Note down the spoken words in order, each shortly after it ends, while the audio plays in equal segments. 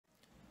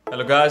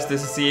Hello guys,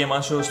 this is CA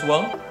Himanshu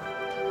Oswal.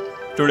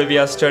 Today we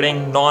are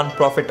studying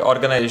non-profit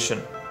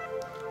organization.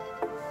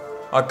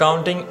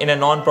 Accounting in a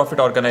non-profit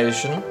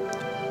organization.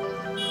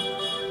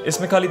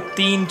 इसमें खाली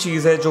तीन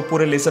चीज़ है जो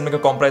पूरे लेसन में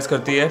कॉम्प्राइज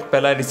करती है.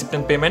 पहला है receipt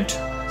and payment,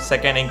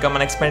 second income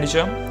and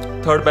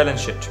expenditure, third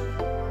balance sheet.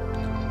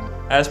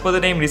 As per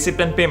the name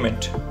receipt and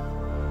payment,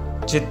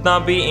 जितना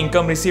भी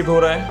इनकम रिसीव हो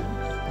रहा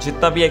है,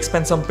 जितना भी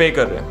एक्सपेंस हम पे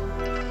कर रहे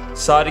हैं,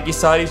 सारी की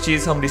सारी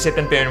चीज़ हम रिसिप्ट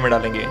एंड पेमेंट में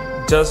डालेंगे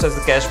just as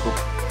the cash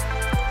book.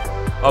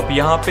 अब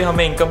यहाँ पे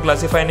हमें इनकम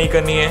क्लासीफाई नहीं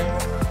करनी है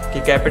कि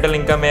कैपिटल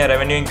इनकम है,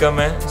 रेवेन्यू इनकम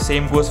है.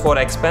 Same goes for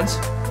expense.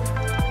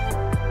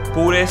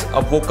 पूरे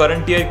अब वो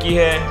करंट ईयर की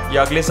है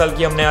या अगले साल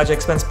की हमने आज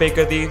एक्सपेंस पे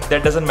कर दी,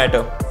 दैट डजंट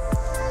मैटर.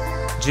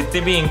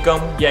 जितनी भी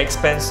इनकम या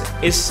एक्सपेंस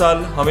इस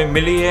साल हमें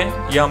मिली है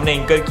या हमने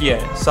इंकर किया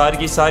है, सारी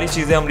की सारी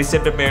चीज़ें हम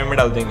रिसिप्ट एंड पेमेंट में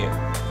डाल देंगे.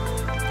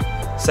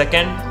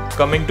 Second,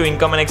 coming to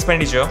income and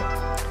expenditure.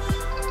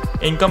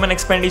 Income and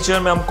expenditure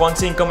में हम कौन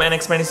सी इनकम एंड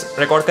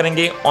एक्सपेंडिचर रिकॉर्ड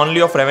करेंगे?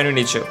 Only of revenue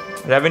nature.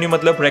 Revenue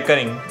मतलब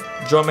रिकरिंग,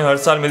 जो हमें हर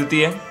साल मिलती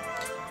है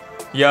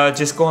या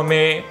जिसको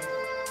हमें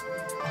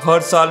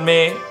हर साल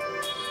में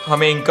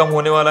हमें इनकम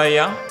होने वाला है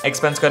या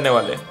एक्सपेंस करने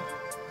वाले.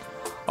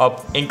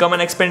 अब इनकम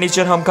एंड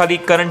एक्सपेंडिचर हम खाली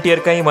करंट ईयर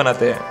का ही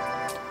बनाते हैं.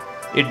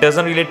 It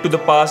doesn't relate to the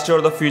past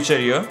और द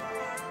फ्यूचर ईयर.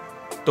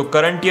 तो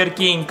करंट ईयर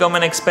की इनकम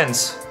एंड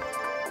एक्सपेंस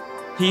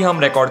ही हम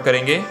रिकॉर्ड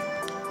करेंगे.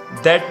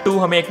 दैट टू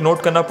हमें एक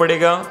नोट करना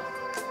पड़ेगा,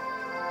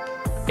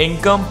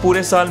 इनकम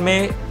पूरे साल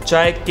में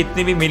चाहे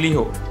कितनी भी मिली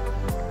हो,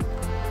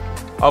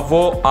 अब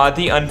वो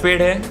आधी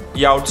अनपेड है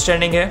या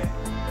आउटस्टैंडिंग है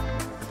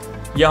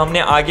या हमने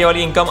आगे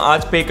वाली इनकम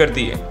आज पे कर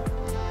दी है,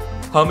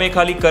 हमें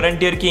खाली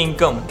करंट ईयर की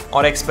इनकम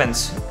और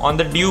expense on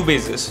the due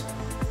basis,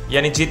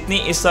 यानी जितनी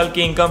इस साल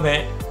की इनकम है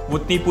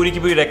उतनी पूरी की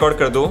पूरी रिकॉर्ड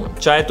कर दो,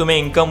 चाहे तुम्हें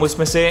इनकम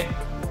उसमें से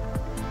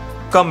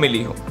कम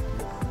मिली हो.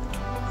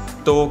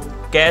 तो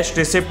कैश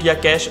रिसिप्ट या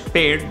cash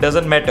paid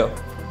doesn't matter.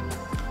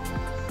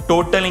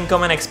 Total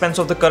income and expense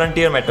of the current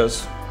year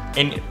matters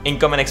in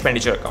income and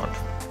expenditure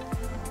account.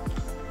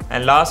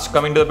 And last,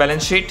 coming to the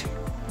balance sheet.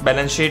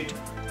 Balance sheet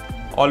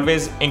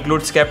always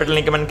includes capital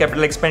income and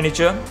capital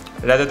expenditure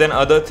rather than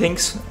other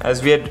things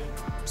as we had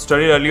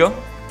studied earlier.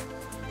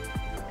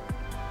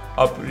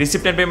 Up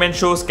receipt and payment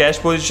shows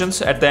cash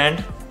positions at the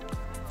end.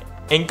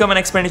 Income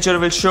and expenditure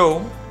will show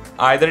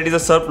either it is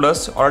a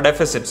surplus or a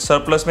deficit.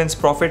 Surplus means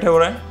profit हो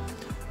रहा है,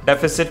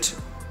 deficit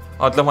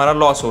मतलब हमारा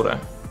loss हो रहा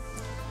है.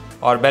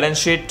 और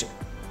balance sheet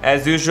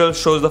as usual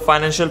shows the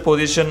financial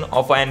position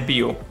of a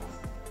NPO.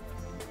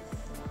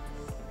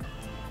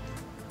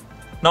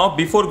 Now,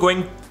 before going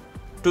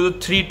to the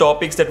three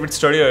topics that we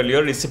studied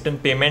earlier, receipt and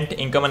payment,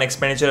 income and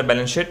expenditure, and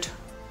balance sheet,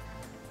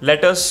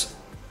 let us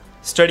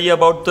study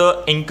about the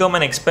income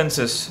and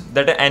expenses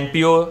that an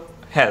NPO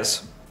has.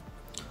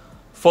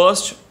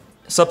 First,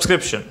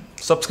 subscription.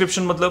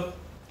 Subscription मतलब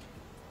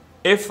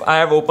if I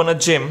have opened a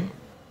gym,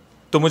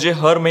 तो मुझे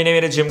हर महीने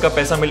मेरे gym का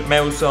पैसा मैं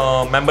उस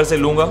member से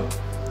लूँगा,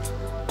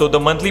 तो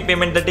the monthly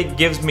payment that it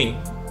gives me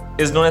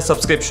is known as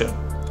subscription.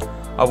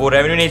 अब वो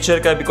रेवेन्यू नेचर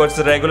का बिकॉज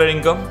इट्स रेगुलर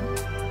इनकम,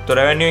 तो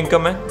रेवेन्यू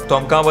इनकम है, तो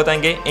हम कहाँ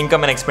बताएंगे?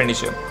 Income and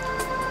expenditure.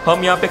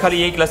 हम यहाँ पे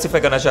खाली यही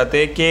क्लासीफाई करना चाहते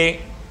हैं कि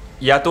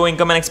या तो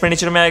इनकम एंड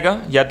एक्सपेंडिचर में आएगा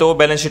या तो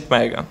बैलेंस शीट में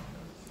आएगा.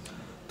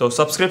 तो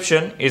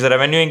subscription is a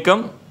revenue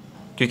income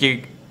क्योंकि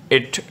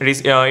it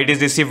is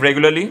receive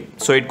regularly,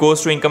 so it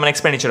goes to income and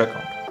expenditure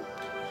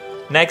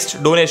account. Next,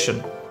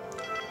 donation.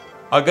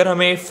 अगर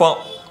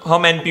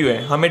हम एनपीओ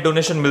हैं, हमें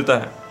डोनेशन मिलता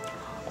है,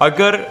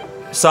 अगर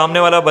सामने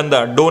वाला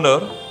बंदा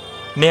डोनर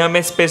ने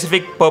हमें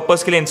स्पेसिफिक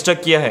पर्पस के लिए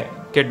इंस्ट्रक्ट किया है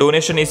कि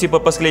डोनेशन इसी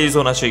पर्पस के लिए यूज़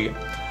होना चाहिए,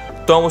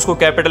 तो हम उसको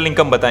कैपिटल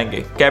इनकम बताएंगे.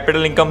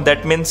 Capital income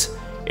that means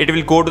it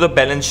will go to the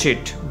balance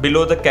sheet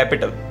below the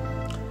capital.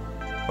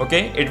 Okay,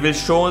 it will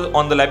show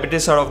on the liability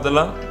side of the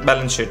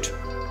balance sheet.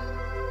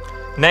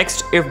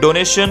 Next, if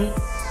donation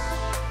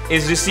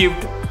is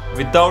received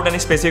without any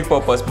specific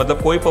purpose,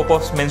 मतलब कोई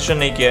purpose mention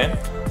नहीं किया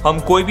है, हम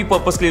कोई भी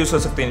purpose के लिए यूज़ कर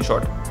सकते हैं. इन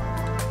शॉर्ट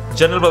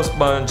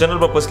जनरल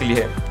पर्पस के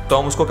लिए है, तो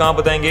हम उसको कहाँ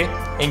बताएंगे?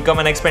 इनकम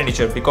एंड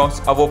एक्सपेंडिचर,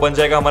 बिकॉज अब वो बन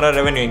जाएगा हमारा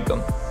रेवेन्यू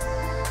इनकम.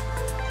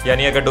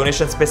 यानी अगर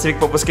डोनेशन स्पेसिफिक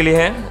पर्पस के लिए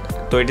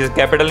है तो it is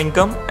capital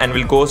income and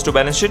will goes to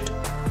balance sheet.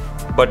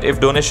 But if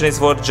donation is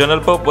for general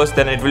purpose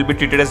then it will be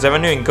treated as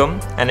revenue income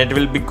and it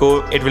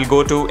will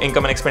go to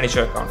income and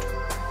expenditure account.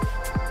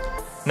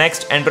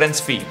 Next,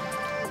 entrance fee.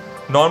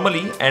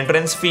 Normally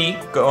entrance fee,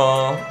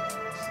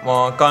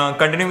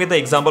 continue with the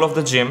example of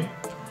the gym,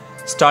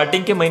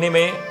 starting के महीने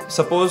में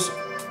suppose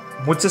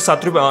मुझसे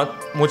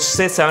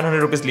 700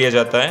 rupees लिया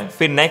जाता है,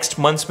 फिर next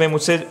months में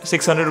मुझसे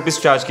 600 रुपीज़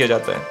चार्ज किया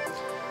जाता है.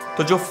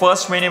 तो जो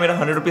फर्स्ट महीने मेरा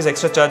 100 रुपीज़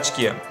एक्स्ट्रा चार्ज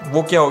किया,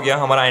 वो क्या हो गया?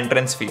 हमारा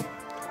एंट्रेंस फ़ी.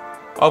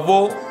 अब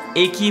वो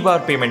एक ही बार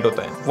पेमेंट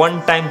होता है, वन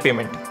टाइम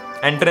पेमेंट.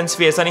 एंट्रेंस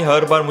फ़ी ऐसा नहीं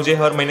हर बार मुझे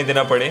हर महीने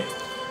देना पड़े.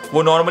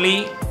 वो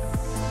नॉर्मली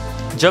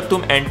जब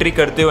तुम एंट्री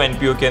करते हो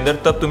एनपीओ के अंदर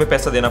तब तुम्हें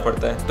पैसा देना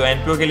पड़ता है. तो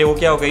एनपीओ के लिए वो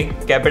क्या हो गई?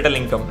 Capital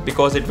income,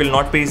 because it will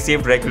not be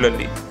received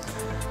regularly,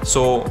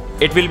 so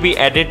it will be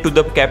added to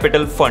the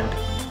capital fund.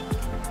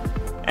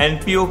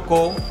 NPO को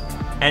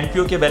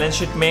एनपीओ के बैलेंस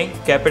शीट में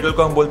कैपिटल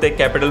को हम बोलते हैं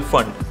कैपिटल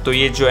फंड, तो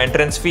ये जो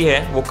एंट्रेंस फी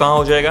है वो कहाँ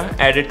हो जाएगा,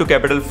 added to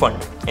capital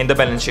fund in the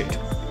balance sheet.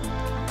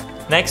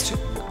 Next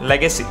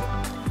legacy.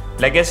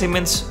 Legacy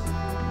means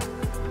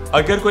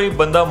अगर कोई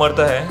बंदा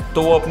मरता है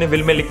तो वो अपने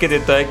विल में लिख के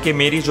देता है कि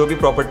मेरी जो भी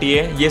प्रॉपर्टी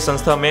है ये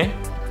संस्था में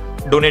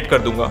डोनेट कर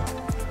दूंगा,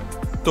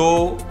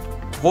 तो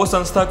वो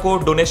संस्था को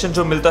डोनेशन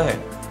जो मिलता है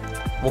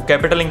वो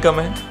कैपिटल इनकम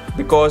है,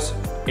 because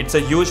it's a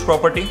huge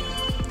property.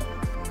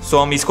 सो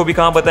हम इसको भी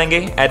कहाँ बताएंगे,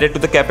 added to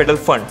the capital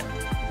fund.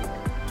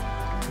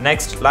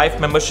 Next life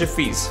membership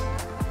fees.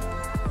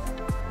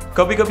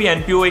 कभी कभी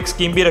एनपीओ एक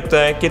स्कीम भी रखता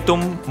है कि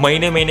तुम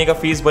महीने महीने का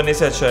फीस भरने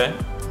से अच्छा है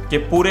कि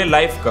पूरे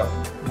लाइफ का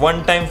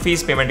वन टाइम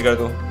फीस पेमेंट कर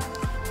दो।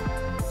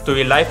 तो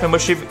ये life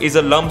membership is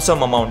a lump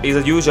some amount, is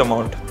a huge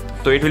amount,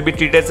 तो it will be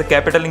treated as a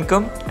capital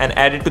income and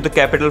added to the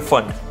capital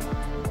fund.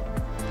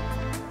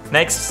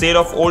 Next cell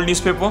of old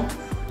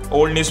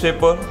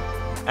newspaper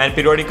and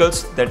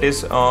periodicals, that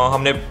is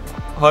हमने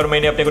हर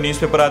महीने अपने को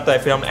newspaper आता है,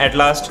 फिर हम at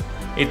last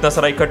इतना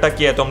सारा इकट्ठा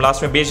किया है तो हम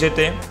लास्ट में बेच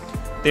देते हैं,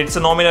 तो इट्स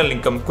अ नॉमिनल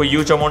इनकम, कोई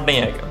ह्यूज अमाउंट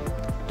नहीं आएगा,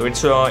 तो it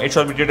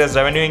shawl be treated as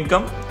revenue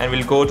income and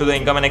will go to the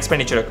income and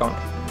expenditure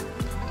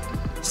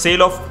account.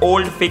 Cell of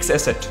old fix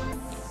asset.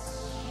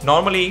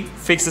 Normally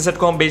fix asset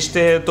को हम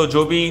बेचते हैं तो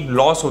जो भी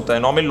लॉस होता है,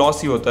 नॉर्मल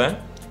लॉस ही होता है,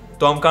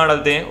 तो हम कहाँ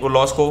डालते हैं वो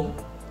लॉस को,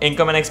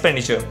 income and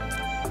expenditure.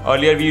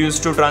 Earlier we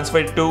use to transfer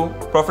it to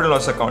profit and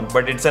loss account,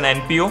 but it's an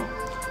NPO,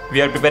 we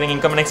are preparing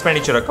income and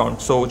expenditure account,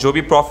 सो जो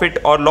भी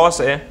प्रॉफिट और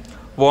लॉस है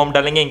वो हम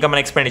डालेंगे income and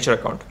expenditure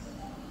account.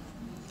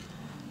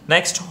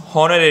 Next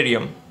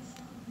हॉनरेरियम।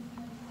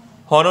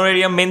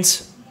 हॉनरेरियम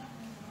means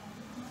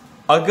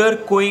अगर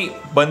कोई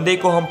बंदे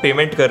को हम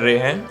पेमेंट कर रहे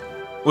हैं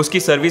उसकी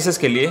सर्विसेज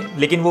के लिए,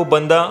 लेकिन वो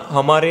बंदा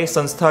हमारे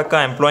संस्था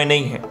का एम्प्लॉय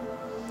नहीं है,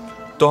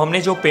 तो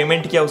हमने जो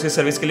पेमेंट किया उसकी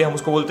सर्विस के लिए हम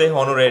उसको बोलते हैं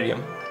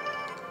हॉनरेरियम।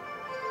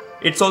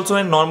 It's also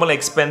a normal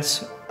expense,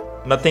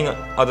 nothing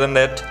other than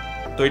that,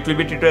 तो it will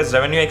be treated as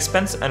revenue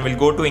expense and will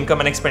go to income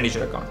and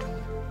expenditure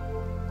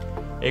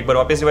account. एक बार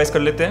वापस रिवाइज कर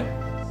लेते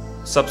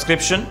हैं।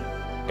 Subscription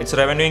it's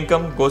revenue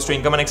income, goes to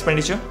income and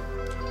expenditure.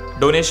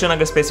 Donation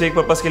अगर specific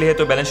purpose के लिए है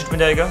तो बैलेंस शीट में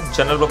जाएगा,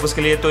 जनरल पर्पस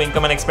के लिए तो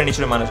इनकम एंड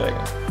एक्सपेंडिचर में माना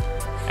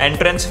जाएगा।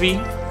 एंट्रेंस फी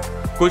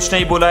कुछ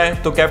नहीं बोला है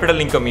तो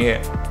कैपिटल इनकम ही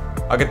है।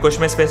 अगर कुछ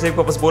में स्पेसिफिक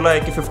पर्पस बोला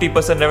है कि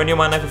 50% रेवेन्यू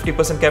माना है,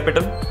 50%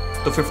 कैपिटल,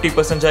 तो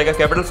 50% जाएगा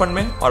कैपिटल फंड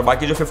में और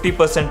बाकी जो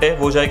 50% है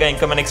वो जाएगा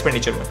इनकम एंड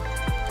एक्सपेंडिचर में।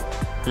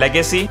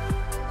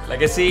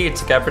 Legacy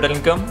it's capital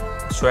income,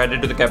 so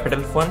added to the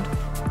capital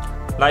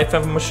fund. Life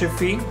membership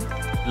fee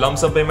lump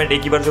sum payment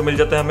एक ही बार जो मिल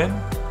जाता है हमें,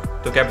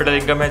 तो कैपिटल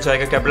इनकम है,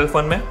 जाएगा कैपिटल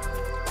फंड में।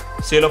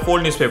 Cell of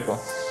old newspaper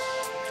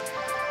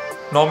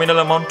nominal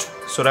amount,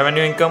 so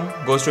revenue income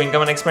goes to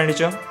income and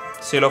expenditure.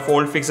 Cell of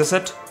old fix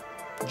asset,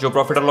 जो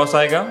प्रॉफिट और लॉस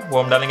आएगा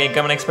वो हम डालेंगे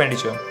इनकम एंड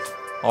एक्सपेंडिचर।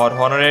 और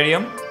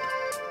हॉनरेरियम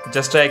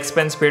just a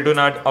expense paid to an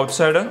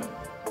outsider,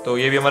 तो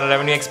ये भी हमारा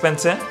रेवेन्यू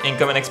एक्सपेंस है,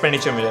 इनकम एंड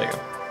एक्सपेंडिचर में जाएगा।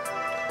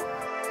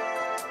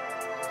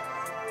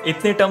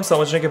 इतने टर्म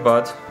समझने के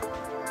बाद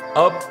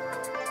अब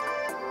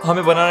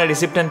हमें बनाना है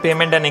receipt and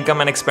payment and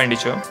income and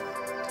expenditure.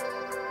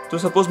 तो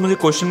सपोज मुझे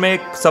क्वेश्चन में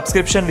एक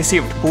सब्सक्रिप्शन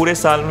रिसीव्ड, पूरे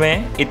साल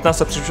में इतना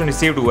सब्सक्रिप्शन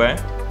रिसीव्ड हुआ है,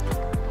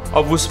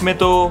 अब उसमें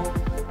तो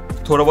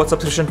थोड़ा बहुत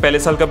सब्सक्रिप्शन पहले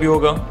साल का भी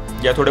होगा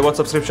या थोड़े बहुत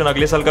सब्सक्रिप्शन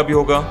अगले साल का भी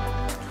होगा,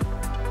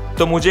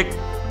 तो मुझे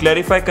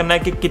क्लैरिफाई करना है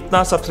कि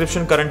कितना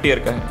सब्सक्रिप्शन करंट ईयर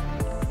का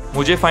है।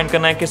 मुझे फाइंड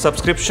करना है कि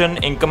सब्सक्रिप्शन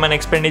इनकम एंड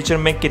एक्सपेंडिचर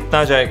में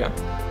कितना जाएगा।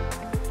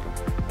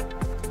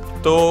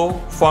 तो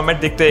फॉर्मेट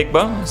देखते हैं एक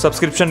बार।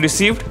 सब्सक्रिप्शन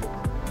रिसीव्ड,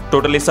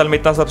 टोटल इस साल में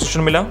इतना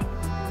सब्सक्रिप्शन मिला,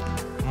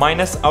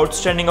 minus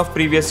outstanding of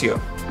previous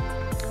year.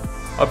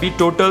 अभी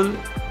टोटल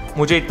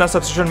मुझे इतना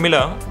सब्सक्रिप्शन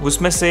मिला,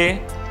 उसमें से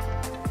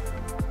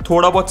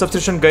थोड़ा बहुत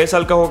सब्सक्रिप्शन गए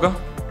साल का होगा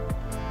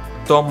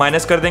तो हम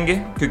माइनस कर देंगे,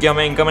 क्योंकि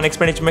हमें इनकम एंड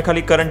एक्सपेंडिचर में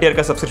खाली करंट ईयर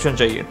का सब्सक्रिप्शन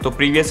चाहिए, तो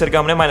प्रीवियस ईयर का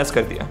हमने माइनस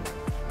कर दिया।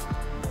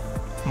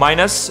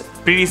 Minus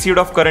pre received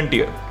of current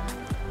year,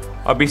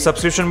 अभी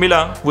सब्सक्रिप्शन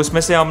मिला उसमें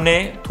से हमने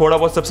थोड़ा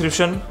बहुत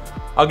सब्सक्रिप्शन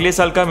अगले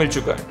साल का मिल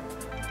चुका है,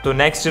 तो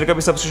नेक्स्ट ईयर का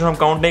भी सब्सक्रिप्शन हम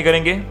काउंट नहीं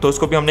करेंगे, तो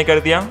उसको भी हमने कर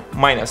दिया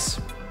माइनस।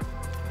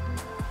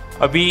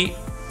 अभी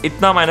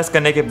इतना माइनस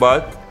करने के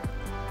बाद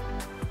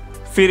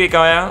फिर एक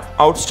आया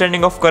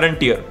आउटस्टैंडिंग ऑफ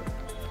करंट ईयर।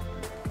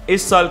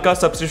 इस साल का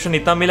सब्सक्रिप्शन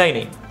इतना मिला ही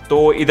नहीं,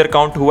 तो इधर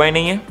काउंट हुआ ही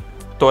नहीं है,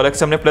 तो अलग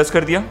से हमने प्लस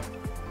कर दिया।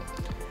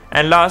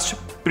 And last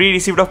pre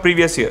received of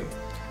previous year,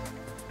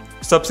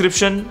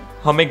 subscription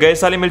हमें गए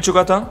साल ही मिल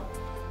चुका था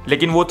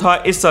लेकिन वो था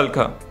इस साल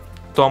का,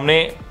 तो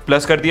हमने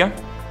प्लस कर दिया।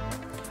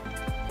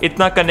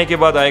 इतना करने के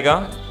बाद आएगा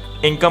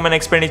इनकम एंड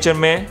एक्सपेंडिचर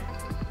में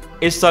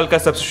इस साल का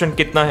सब्सक्रिप्शन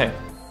कितना है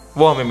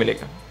वो हमें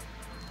मिलेगा।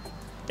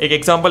 एक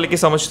एग्जांपल लेके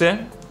समझते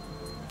हैं।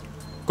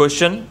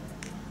 Question,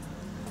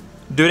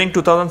 during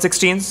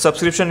 2016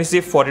 subscription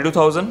receive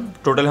 42,000,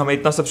 total हमें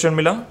इतना सब्सक्रिप्शन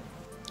मिला।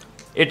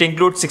 इट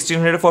इंक्लूड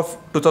 1600 फॉर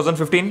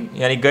 2015,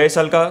 यानी गए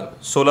साल का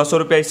 1600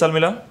 रुपया इस साल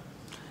मिला,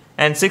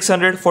 एंड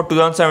 600 फॉर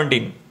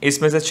 2017,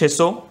 इसमें से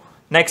 600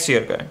 नेक्स्ट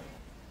ईयर का है।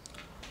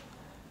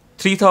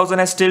 3,000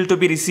 है still to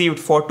be received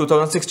for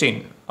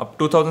 2016। अब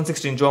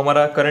 2016 जो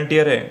हमारा करंट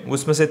ईयर है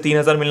उसमें से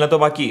 3,000 मिलना तो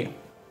बाकी है,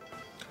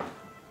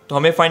 तो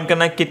हमें फाइंड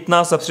करना है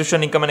कितना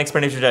सब्सक्रिप्शन इनकम एंड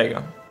एक्सपेंडिचर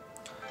जाएगा।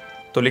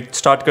 तो लिख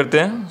स्टार्ट करते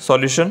हैं।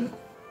 Solution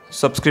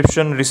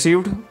subscription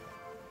received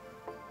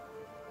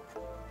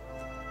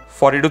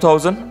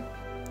 42,000।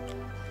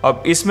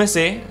 अब इसमें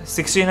से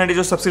 1,600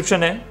 जो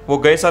सब्सक्रिप्शन है वो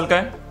गए साल का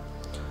है,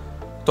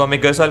 तो हमें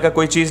गए साल का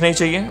कोई चीज़ नहीं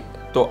चाहिए,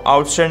 तो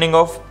आउटस्टैंडिंग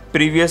ऑफ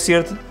प्रीवियस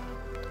ईयर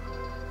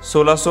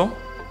 1,600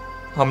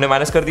 हमने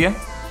माइनस कर दिया।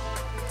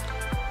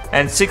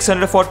 एंड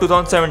 600 फॉर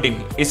 2017,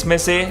 इसमें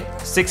से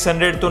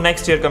 600 तो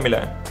नेक्स्ट ईयर का मिला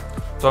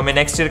है, तो हमें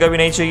नेक्स्ट ईयर का भी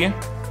नहीं चाहिए,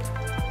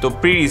 तो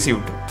प्री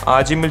रिसीव्ड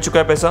आज ही मिल चुका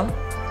है पैसा,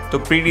 तो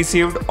pre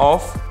received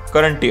of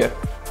current year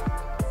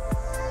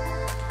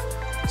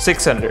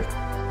 600।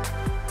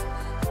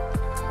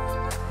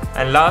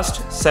 And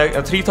last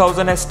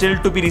 3,000 है स्टिल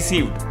टू बी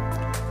रिसीव्ड।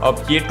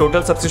 अब ये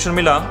टोटल सब्सक्रिप्शन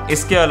मिला,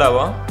 इसके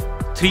अलावा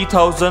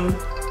 3,000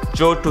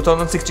 जो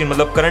 2016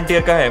 मतलब करंट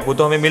ईयर का है वो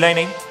तो हमें मिला ही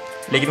नहीं,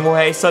 लेकिन वो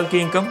है इस साल की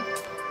इनकम,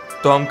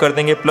 तो हम कर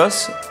देंगे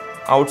plus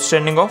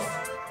outstanding of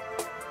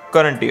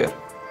current year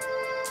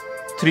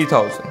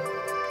 3,000,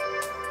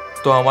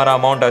 तो हमारा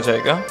अमाउंट आ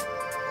जाएगा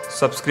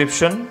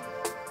subscription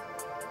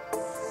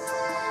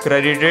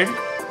credited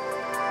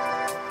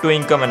to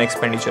income and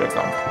expenditure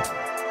account.